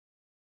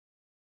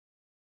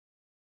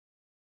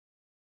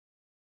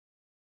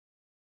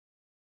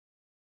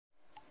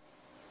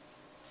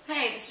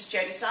Hey, this is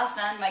Jody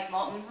Sosna and Mike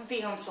Moulton with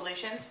V-Home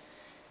Solutions,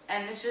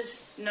 and this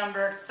is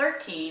number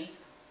 13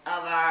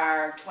 of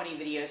our 20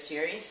 video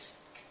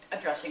series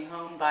addressing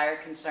home buyer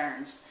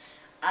concerns.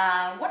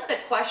 One of the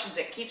questions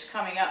that keeps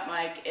coming up,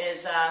 Mike,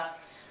 is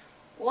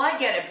will I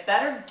get a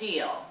better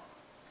deal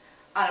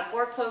on a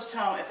foreclosed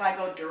home if I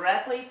go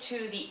directly to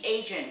the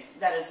agent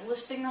that is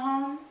listing the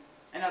home,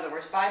 in other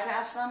words,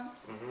 bypass them,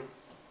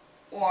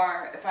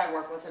 or if I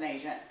work with an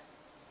agent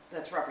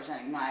that's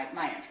representing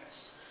my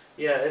interests?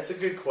 Yeah, it's a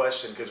good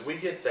question because we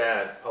get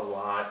that a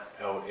lot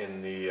out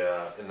in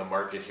the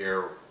market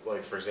here.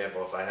 Like, for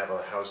example, if I have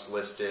a house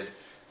listed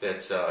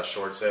that's a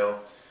short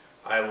sale,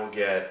 I will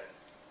get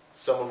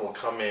someone will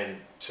come in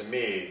to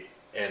me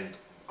and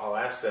I'll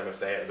ask them if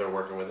they're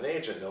working with an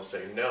agent. They'll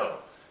say no.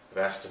 I've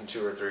asked them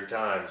 2 or 3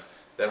 times.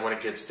 Then when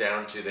it gets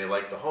down to they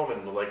like the home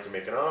and would like to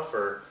make an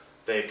offer,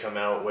 they come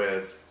out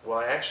with, well,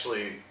 I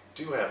actually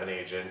do have an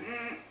agent,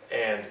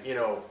 and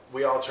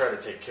we all try to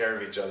take care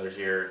of each other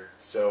here.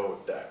 So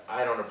that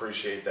I don't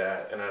appreciate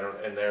that,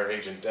 and their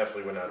agent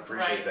definitely would not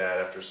appreciate that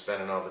after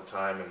spending all the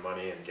time and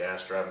money and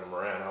gas driving them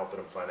around helping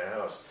them find a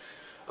house.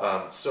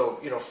 So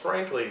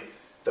frankly,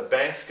 the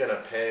bank's going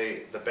to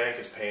pay. The bank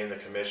is paying the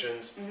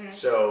commissions.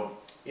 So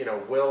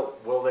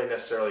will they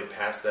necessarily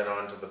pass that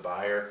on to the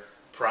buyer?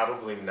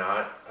 Probably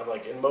not. I'm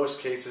like, in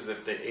most cases,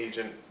 if the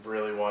agent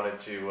really wanted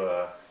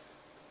to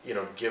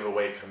give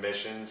away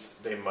commissions,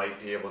 they might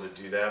be able to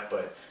do that.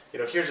 But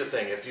here's the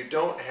thing: if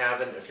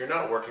you're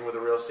not working with a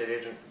real estate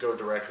agent, go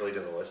directly to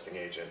the listing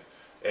agent,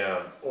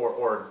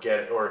 or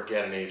get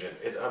an agent.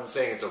 I'm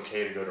saying it's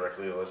okay to go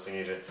directly to the listing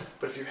agent,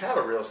 but if you have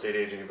a real estate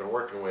agent you've been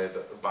working with,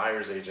 a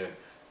buyer's agent,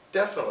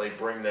 definitely have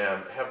them bring you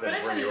over. But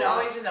isn't it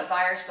always in the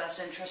buyer's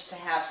best interest to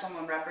have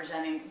someone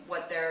representing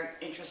what their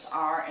interests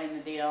are in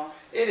the deal?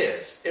 It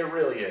is. It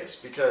really is,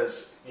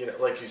 because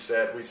like you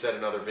said, we said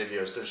in other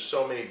videos, there's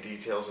so many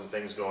details and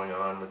things going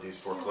on with these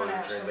foreclosure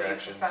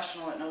transactions. A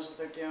professional that knows what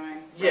they're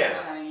doing, yeah,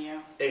 representing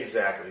you.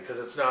 Exactly, because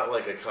it's not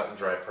like a cut and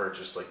dry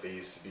purchase like they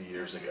used to be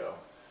years ago.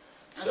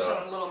 There's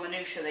some little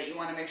minutia that you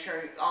want to make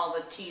sure all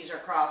the T's are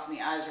crossed and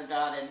the I's are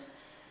dotted.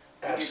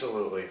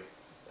 Absolutely.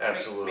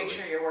 Absolutely. Make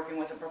sure you're working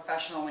with a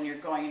professional when you're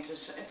going into.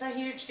 It's a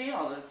huge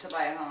deal to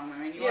buy a home. I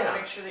mean, you want to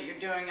make sure that you're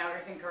doing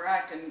everything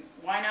correct, and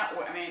why not?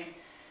 I mean,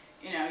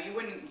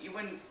 you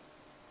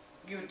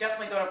would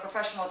definitely go to a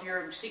professional if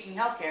you're seeking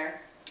health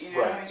care.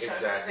 Right, I mean, so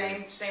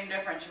exactly. Same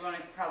difference. You want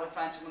to probably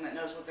find someone that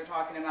knows what they're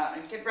talking about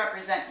and can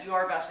represent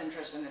your best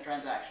interest in the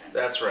transaction.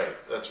 That's right.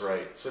 That's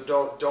right. So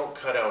don't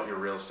cut out your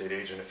real estate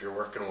agent if you're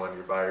working one,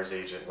 your buyer's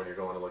agent, when you're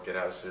going to look at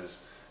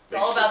houses. It's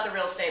all about the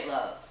real estate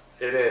love.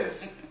 It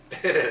is.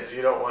 It is.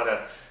 You don't want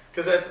to,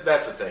 because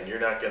that's the thing.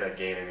 You're not going to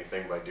gain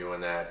anything by doing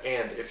that.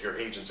 And if your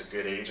agent's a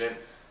good agent,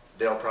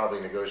 they'll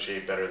probably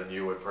negotiate better than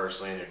you would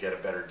personally, and you'll get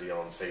a better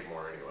deal and save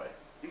more anyway.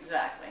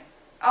 Exactly.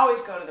 Always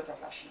go to the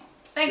professional.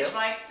 Thanks,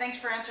 Mike. Thanks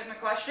for answering the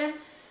question.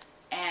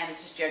 And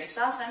this is Jody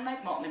Sosna and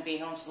Mike Moulton at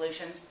V-Home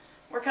Solutions.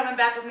 We're coming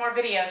back with more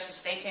videos, so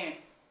stay tuned.